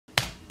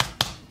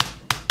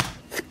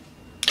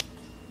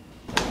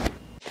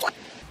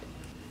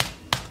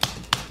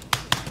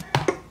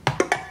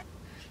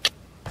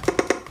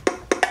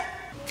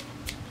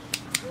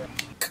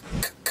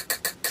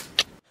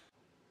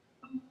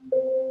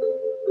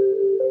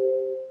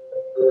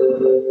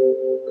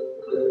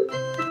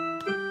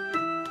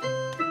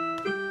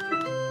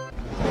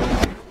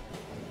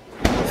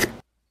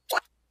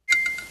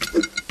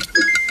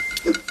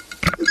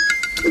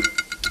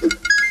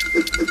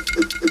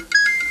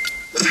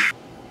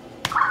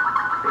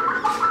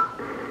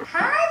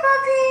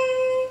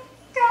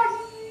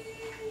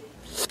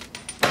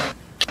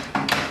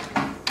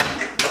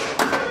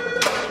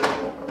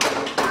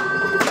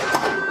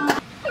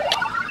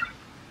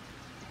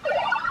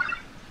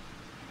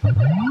Winner!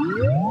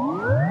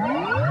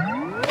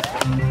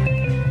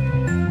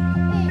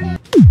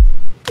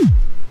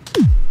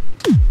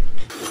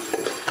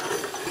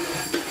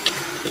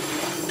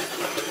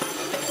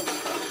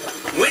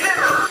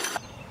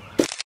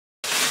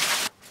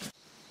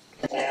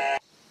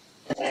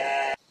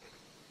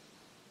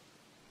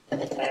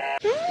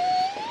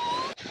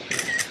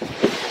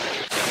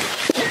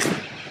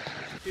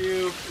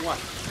 2, 1.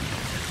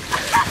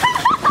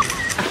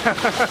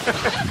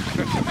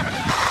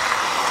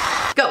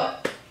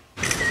 Go!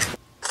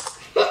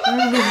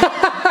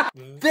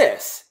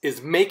 This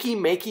is Makey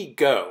Makey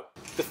GO,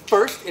 the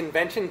first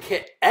invention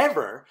kit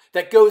ever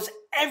that goes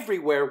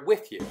everywhere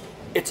with you.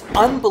 It's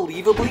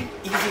unbelievably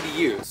easy to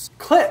use.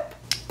 Clip,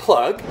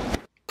 plug,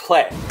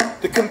 play.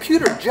 The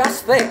computer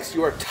just thinks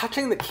you are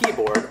touching the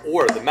keyboard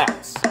or the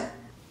mouse.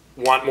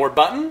 Want more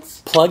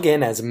buttons? Plug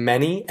in as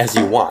many as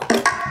you want.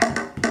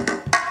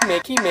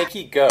 Makey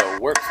Makey GO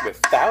works with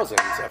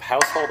thousands of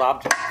household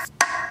objects.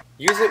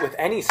 Use it with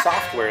any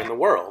software in the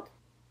world.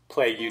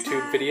 Play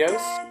YouTube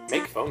videos,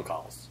 make phone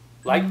calls,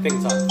 like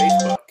things on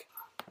Facebook,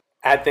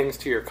 add things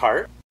to your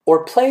cart,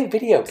 or play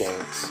video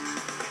games.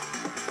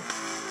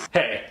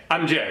 Hey,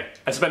 I'm Jay.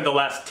 I spent the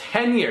last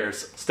 10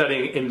 years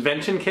studying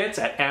invention kits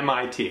at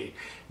MIT.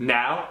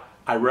 Now,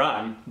 I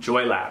run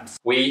Joy Labs.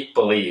 We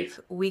believe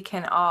We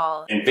can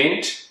all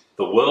invent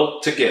the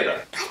world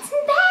together. Let's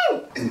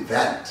invent!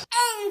 Invent.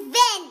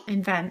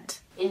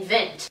 Invent!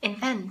 invent.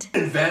 Invent!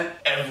 Invent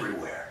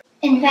everywhere.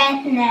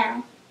 Invent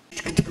now.